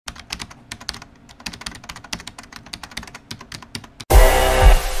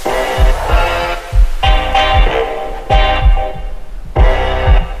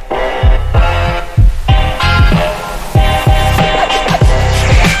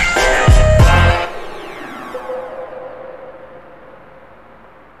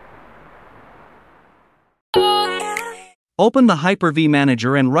Open the HyperV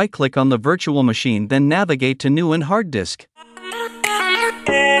Manager and right-click on the virtual machine, then navigate to New and Hard Disk.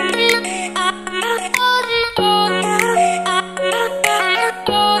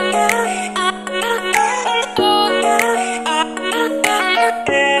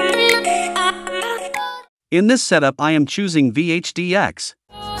 In this setup I am choosing VHDX.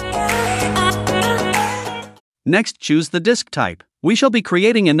 Next, choose the disk type. We shall be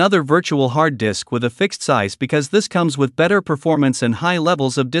creating another virtual hard disk with a fixed size because this comes with better performance and high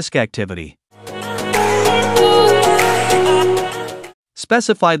levels of disk activity.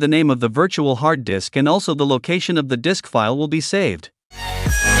 Specify the name of the virtual hard disk and also the location of the disk file will be saved.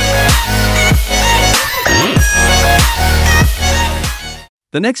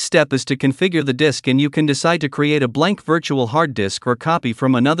 The next step is to configure the disk, and you can decide to create a blank virtual hard disk or copy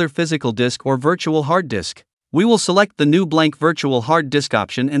from another physical disk or virtual hard disk. We will select the new blank virtual hard disk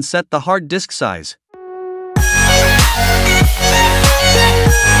option and set the hard disk size.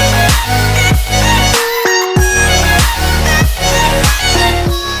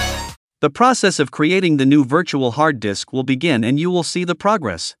 The process of creating the new virtual hard disk will begin and you will see the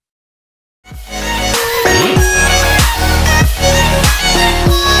progress.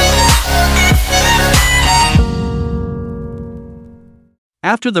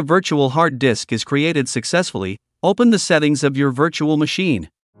 After the virtual hard disk is created successfully, open the settings of your virtual machine.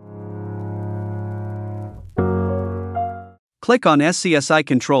 Click on SCSI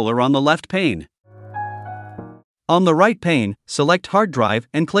controller on the left pane. On the right pane, select hard drive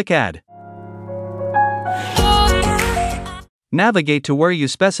and click Add. Navigate to where you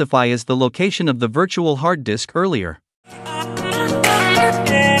specify as the location of the virtual hard disk earlier.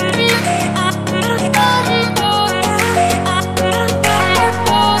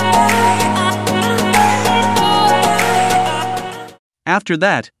 After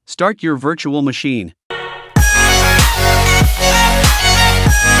that, start your virtual machine.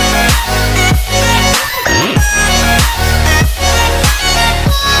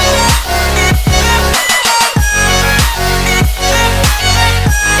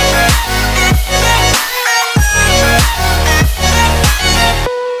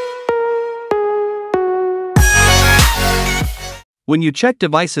 When you check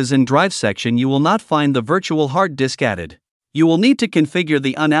Devices and Drive section, you will not find the virtual hard disk added. You will need to configure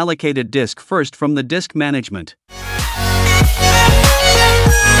the unallocated disk first from the disk management.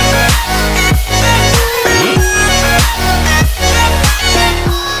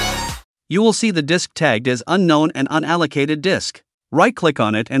 You will see the disk tagged as unknown and unallocated disk. Right-click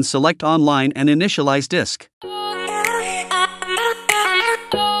on it and select Online and Initialize Disk.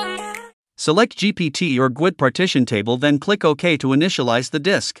 Select GPT or GUID partition table, then click OK to initialize the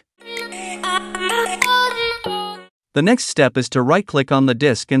disk. The next step is to right-click on the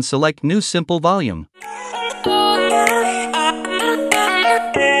disk and select New Simple Volume.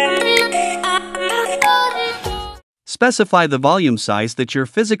 Specify the volume size that your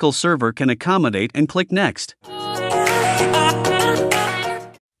physical server can accommodate and click Next.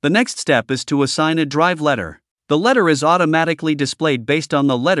 The next step is to assign a drive letter. The letter is automatically displayed based on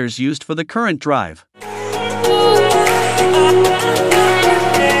the letters used for the current drive.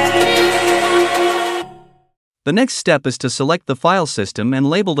 The next step is to select the file system and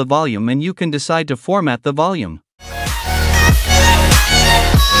label the volume, and you can decide to format the volume.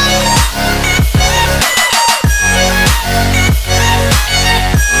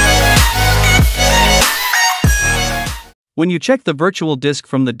 When you check the virtual disk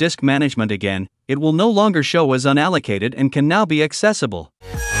from the disk management again, it will no longer show as unallocated and can now be accessible.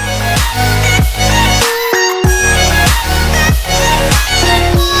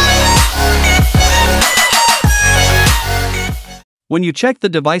 When you check the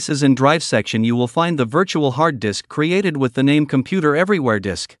Devices and Drive section, you will find the virtual hard disk created with the name Computer Everywhere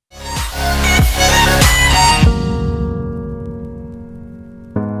Disk.